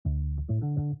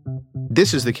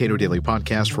This is the Cato Daily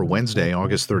Podcast for Wednesday,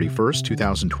 August 31st,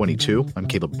 2022. I'm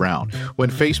Caleb Brown. When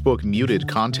Facebook muted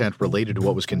content related to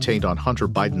what was contained on Hunter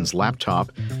Biden's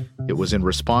laptop, it was in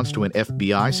response to an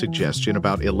FBI suggestion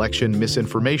about election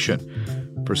misinformation.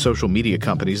 For social media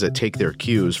companies that take their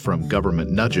cues from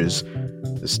government nudges,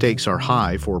 the stakes are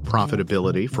high for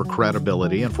profitability, for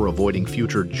credibility, and for avoiding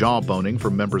future jawboning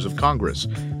from members of Congress.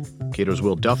 Cato's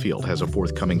Will Duffield has a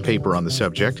forthcoming paper on the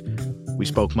subject. We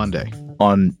spoke Monday.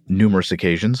 On numerous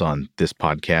occasions on this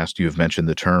podcast, you have mentioned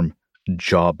the term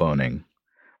jawboning.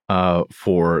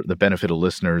 For the benefit of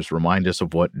listeners, remind us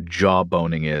of what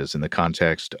jawboning is in the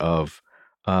context of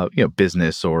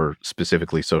business or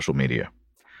specifically social media.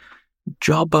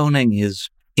 Jawboning is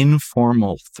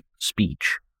informal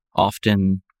speech,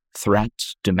 often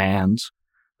threats, demands,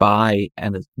 by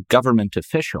a government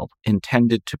official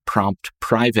intended to prompt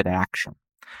private action.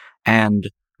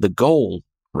 And the goal,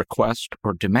 request,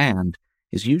 or demand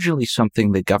is usually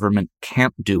something the government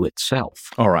can't do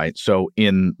itself. All right. So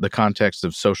in the context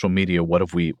of social media, where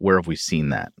have we seen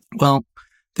that? Well,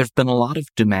 there have been a lot of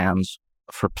demands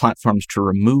for platforms to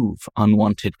remove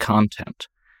unwanted content.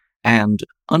 And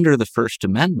under the First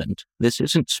Amendment, this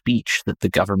isn't speech that the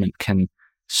government can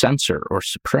censor or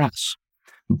suppress.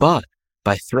 But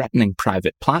by threatening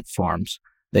private platforms,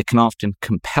 they can often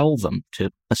compel them to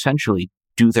essentially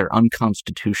do their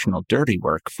unconstitutional dirty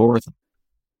work for them.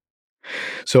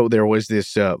 So there was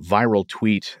this viral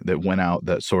tweet that went out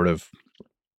that sort of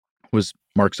was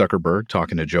Mark Zuckerberg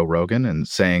talking to Joe Rogan and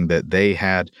saying that they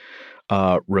had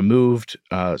removed,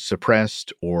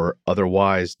 suppressed, or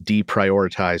otherwise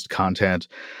deprioritized content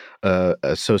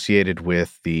associated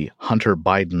with the Hunter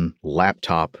Biden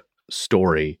laptop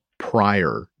story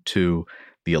prior to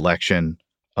the election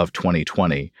of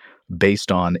 2020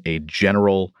 based on a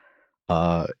general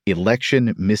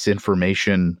election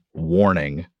misinformation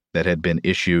warning that had been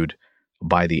issued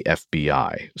by the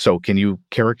FBI. So can you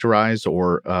characterize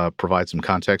or provide some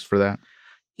context for that?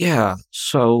 Yeah,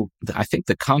 so I think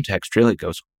the context really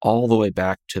goes all the way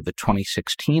back to the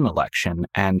 2016 election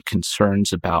and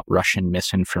concerns about Russian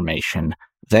misinformation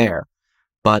there.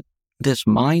 But this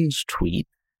Minds tweet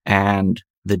and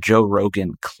the Joe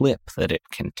Rogan clip that it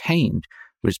contained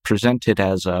was presented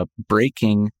as a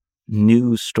breaking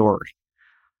news story.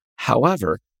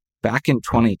 However, back in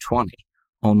 2020,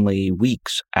 only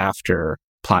weeks after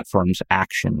platforms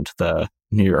actioned the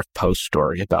New York Post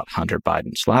story about Hunter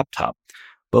Biden's laptop,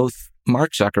 both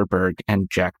Mark Zuckerberg and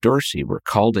Jack Dorsey were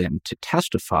called in to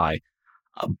testify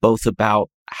both about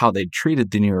how they'd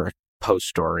treated the New York Post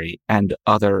story and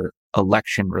other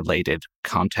election-related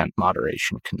content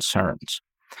moderation concerns.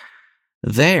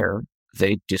 There,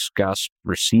 they discussed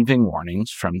receiving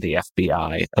warnings from the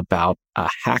FBI about a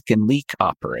hack and leak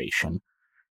operation,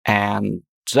 and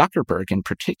Zuckerberg in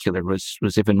particular was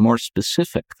even more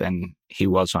specific than he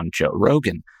was on Joe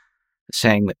Rogan,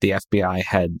 saying that the FBI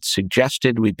had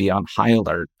suggested we be on high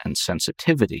alert and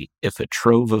sensitivity if a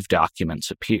trove of documents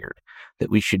appeared, that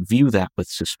we should view that with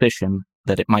suspicion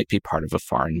that it might be part of a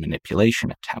foreign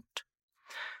manipulation attempt.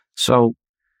 So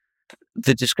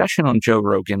the discussion on Joe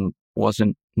Rogan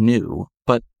wasn't new,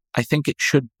 but I think it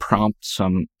should prompt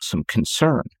some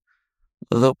concern,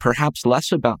 though perhaps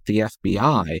less about the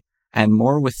FBI and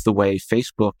more with the way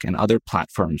Facebook and other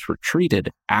platforms were treated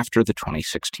after the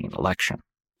 2016 election.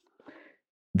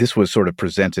 This was sort of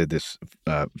presented, this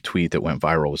tweet that went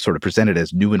viral was sort of presented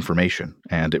as new information,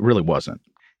 and it really wasn't.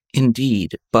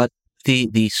 Indeed, but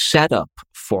the setup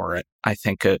for it, I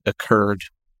think, occurred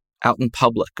out in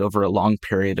public over a long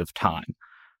period of time.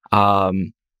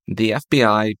 The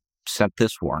FBI sent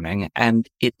this warning, and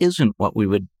it isn't what we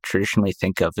would traditionally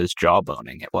think of as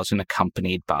jawboning. It wasn't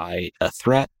accompanied by a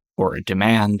threat or a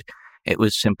demand. It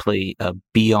was simply a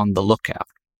be on the lookout.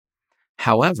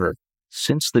 However,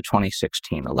 since the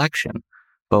 2016 election,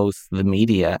 both the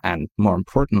media and, more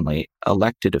importantly,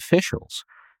 elected officials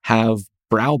have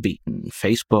browbeaten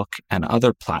Facebook and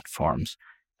other platforms,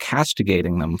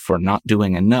 castigating them for not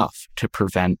doing enough to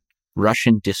prevent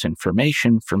Russian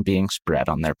disinformation from being spread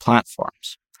on their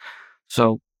platforms.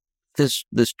 So this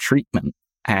treatment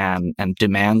and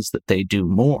demands that they do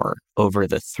more over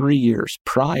the 3 years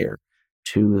prior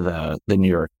to the New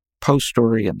York Post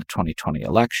story and the 2020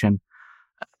 election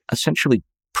essentially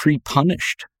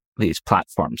pre-punished these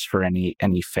platforms for any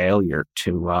failure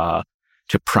to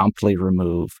promptly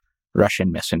remove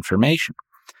Russian misinformation.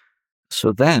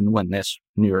 So then when this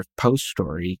New York Post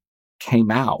story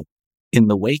came out in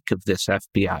the wake of this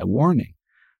FBI warning,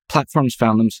 platforms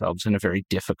found themselves in a very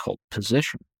difficult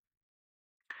position.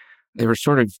 They were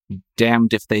sort of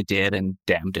damned if they did and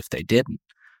damned if they didn't.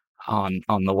 On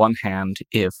the one hand,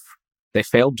 if they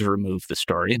failed to remove the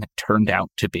story and it turned out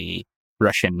to be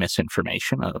Russian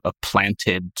misinformation, a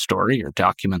planted story or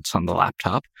documents on the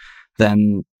laptop,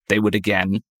 then they would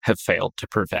again have failed to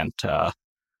prevent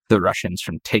the Russians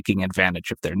from taking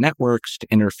advantage of their networks to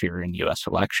interfere in U.S.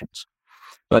 elections.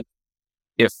 But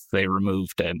if they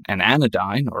removed an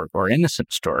anodyne or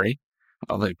innocent story,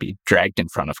 well, they'd be dragged in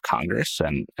front of Congress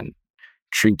and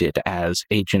treated as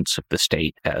agents of the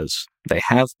state as they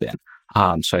have been.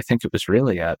 So I think it was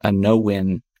really a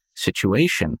no-win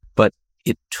situation, but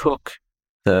it took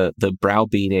the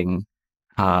browbeating,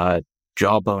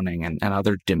 jawboning, and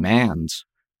other demands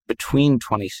between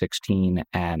 2016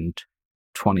 and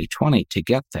 2020 to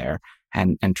get there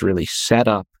and to really set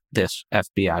up this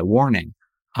FBI warning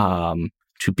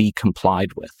to be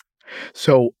complied with.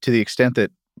 So to the extent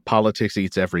that politics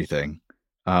eats everything,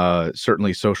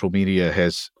 certainly social media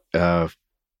has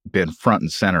been front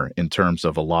and center in terms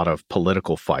of a lot of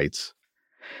political fights.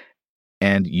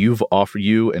 And you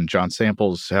and John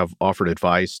Samples have offered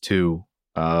advice to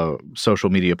social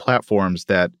media platforms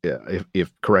that,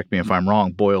 if correct me if I'm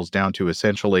wrong, boils down to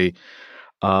essentially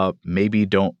maybe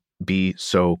don't be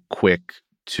so quick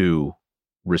to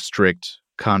restrict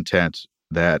content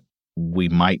that we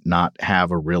might not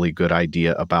have a really good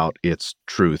idea about its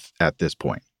truth at this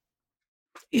point.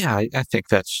 Yeah, I think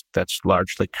that's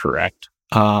largely correct.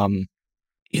 In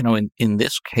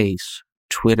this case,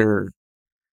 Twitter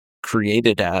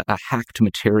created a hacked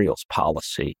materials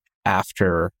policy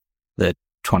after the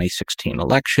 2016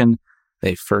 election.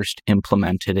 They first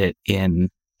implemented it in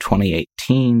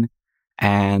 2018,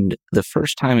 and the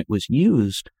first time it was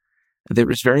used, there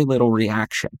was very little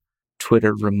reaction.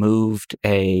 Twitter removed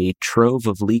a trove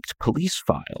of leaked police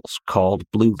files called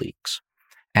Blue Leaks,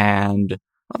 and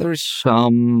there was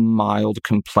some mild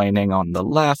complaining on the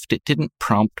left. It didn't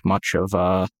prompt much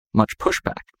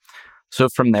pushback. So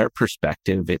from their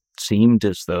perspective, it seemed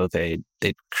as though they'd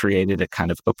created a kind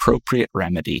of appropriate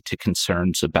remedy to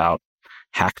concerns about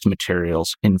hacked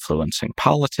materials influencing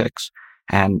politics,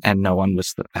 and no one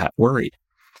was that worried.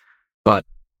 But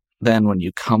then when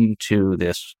you come to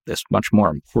this much more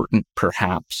important,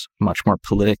 perhaps much more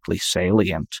politically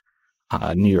salient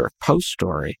New York Post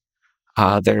story,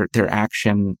 their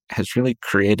action has really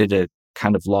created a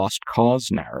kind of lost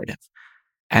cause narrative.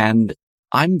 And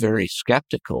I'm very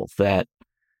skeptical that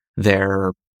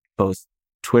both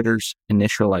Twitter's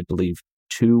initial, I believe,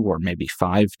 2 or maybe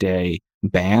 5-day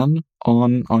ban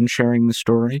on sharing the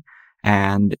story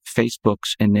and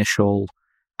Facebook's initial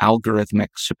algorithmic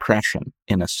suppression,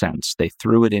 in a sense. They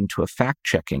threw it into a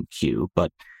fact-checking queue,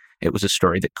 but it was a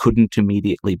story that couldn't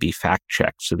immediately be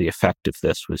fact-checked. So the effect of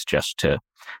this was just to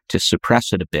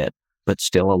suppress it a bit, but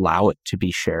still allow it to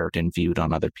be shared and viewed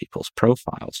on other people's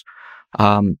profiles.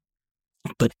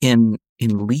 But in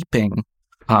leaping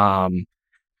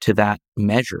to that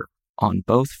measure on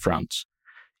both fronts,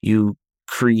 you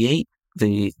create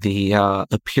the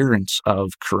appearance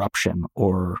of corruption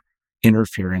or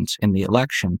interference in the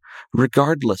election,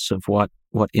 regardless of what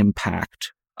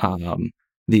impact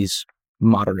these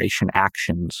moderation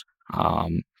actions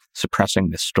suppressing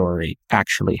this story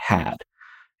actually had.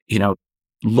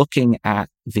 Looking at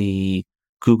the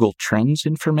Google Trends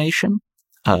information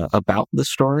about the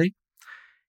story,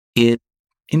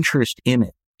 interest in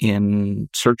it in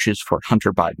searches for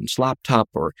Hunter Biden's laptop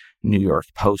or New York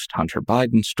Post Hunter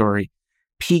Biden story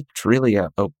peaked really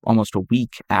almost a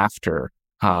week after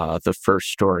the first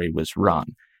story was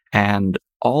run. And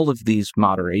all of these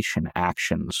moderation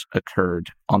actions occurred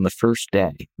on the first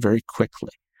day very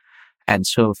quickly. And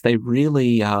so if they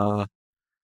really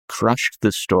crushed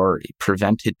the story,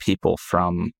 prevented people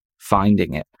from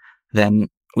finding it, then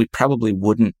we probably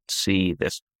wouldn't see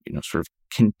this sort of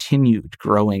continued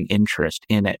growing interest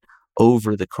in it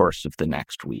over the course of the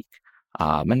next week.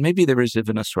 And maybe there was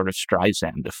even a sort of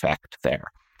Streisand effect there,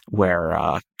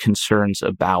 where concerns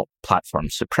about platform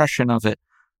suppression of it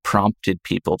prompted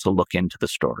people to look into the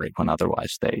story when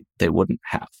otherwise they wouldn't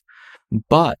have.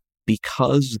 But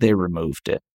because they removed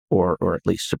it, or at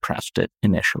least suppressed it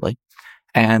initially,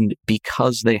 and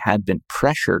because they had been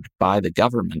pressured by the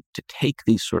government to take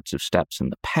these sorts of steps in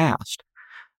the past,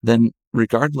 then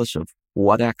regardless of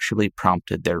what actually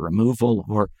prompted their removal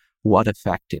or what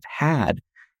effect it had,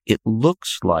 it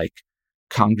looks like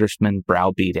congressmen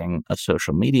browbeating a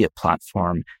social media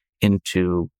platform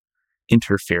into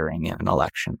interfering in an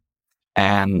election.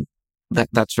 And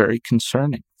that's very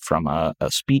concerning from a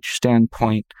speech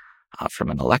standpoint, from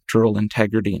an electoral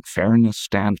integrity and fairness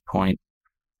standpoint.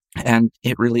 And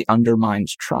it really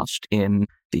undermines trust in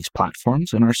these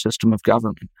platforms and our system of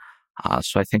government.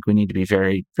 So I think we need to be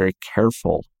very, very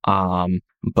careful,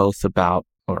 both about,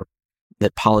 or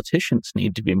that politicians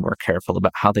need to be more careful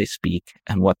about how they speak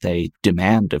and what they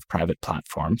demand of private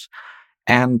platforms,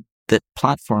 and that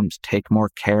platforms take more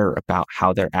care about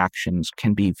how their actions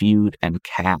can be viewed and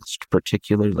cast,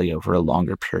 particularly over a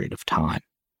longer period of time.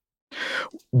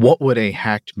 What would a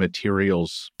hacked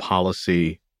materials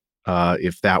policy,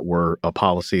 if that were a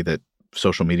policy that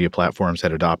social media platforms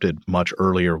had adopted much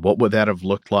earlier, what would that have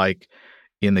looked like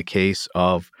in the case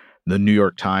of the New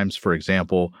York Times, for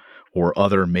example, or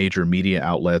other major media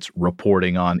outlets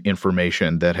reporting on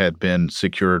information that had been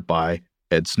secured by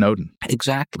Ed Snowden?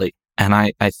 Exactly. And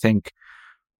I think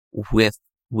with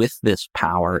this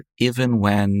power, even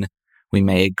when we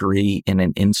may agree in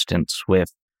an instance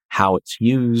with how it's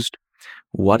used,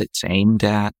 what it's aimed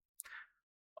at,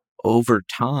 over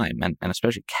time, and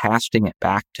especially casting it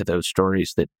back to those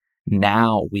stories that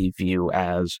now we view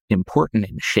as important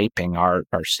in shaping our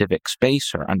civic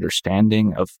space, our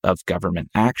understanding of government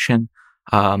action.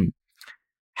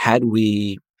 Had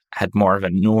we had more of a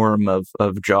norm of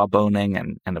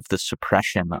jawboning and of the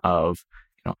suppression of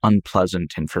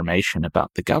unpleasant information about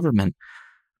the government,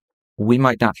 we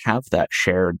might not have that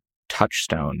shared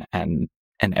touchstone and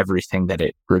everything that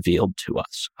it revealed to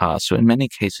us. So in many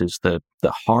cases, the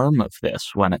harm of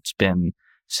this, when it's been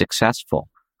successful,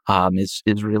 is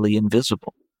really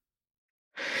invisible.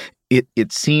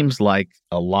 It seems like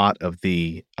a lot of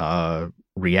the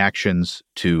reactions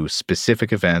to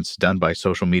specific events done by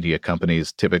social media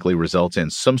companies typically results in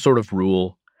some sort of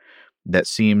rule that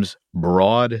seems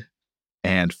broad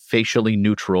and facially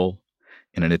neutral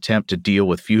in an attempt to deal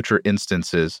with future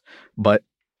instances. But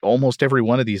almost every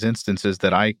one of these instances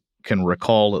that I can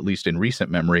recall, at least in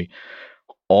recent memory,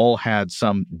 all had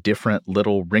some different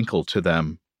little wrinkle to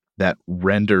them that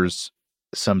renders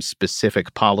some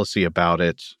specific policy about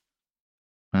it,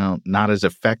 well, not as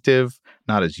effective,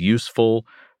 not as useful,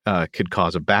 could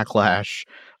cause a backlash,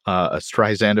 a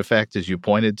Streisand effect, as you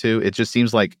pointed to. It just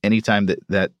seems like anytime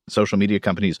that social media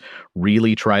companies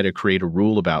really try to create a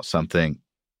rule about something,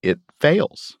 it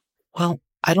fails. Well,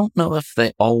 I don't know if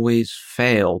they always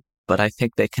fail, but I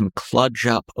think they can kludge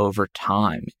up over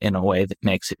time in a way that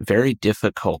makes it very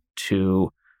difficult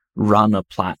to run a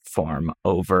platform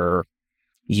over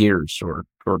years or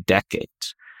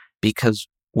decades. Because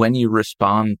when you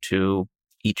respond to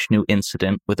each new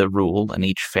incident with a rule and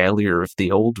each failure of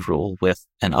the old rule with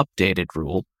an updated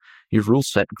rule, your rule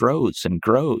set grows and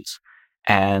grows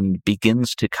and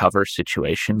begins to cover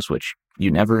situations which you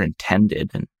never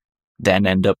intended and then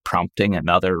end up prompting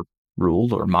another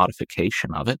rule or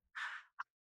modification of it.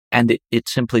 And it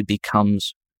simply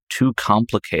becomes too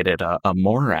complicated, a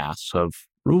morass of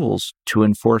rules to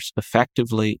enforce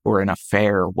effectively or in a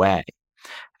fair way.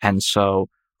 And so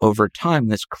over time,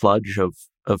 this kludge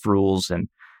of rules and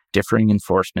differing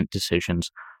enforcement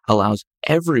decisions allows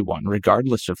everyone,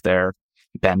 regardless of their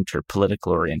bent or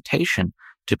political orientation,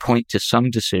 to point to some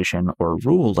decision or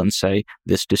rule and say,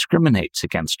 this discriminates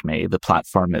against me, the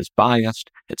platform is biased,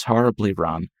 it's horribly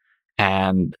run,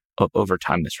 and over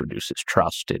time this reduces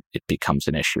trust, it becomes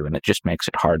an issue, and it just makes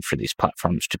it hard for these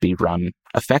platforms to be run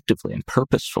effectively and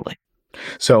purposefully.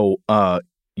 So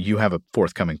you have a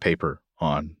forthcoming paper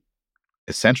on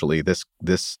essentially this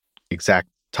exact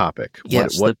topic.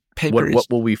 Yes, what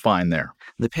will we find there?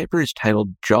 The paper is titled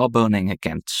Jawboning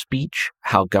Against Speech,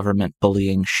 How Government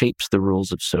Bullying Shapes the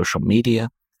Rules of Social Media,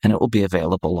 and it will be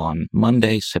available on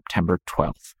Monday, September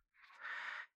 12th.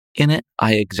 In it,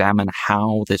 I examine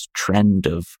how this trend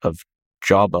of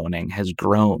jawboning has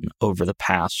grown over the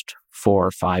past 4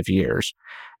 or 5 years,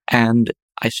 and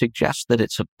I suggest that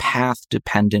it's a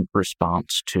path-dependent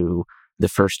response to the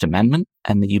First Amendment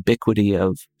and the ubiquity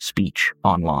of speech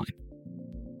online.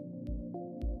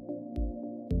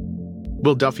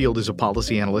 Will Duffield is a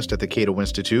policy analyst at the Cato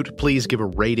Institute. Please give a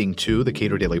rating to the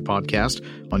Cato Daily Podcast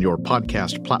on your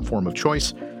podcast platform of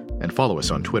choice and follow us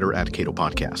on Twitter at Cato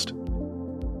Podcast.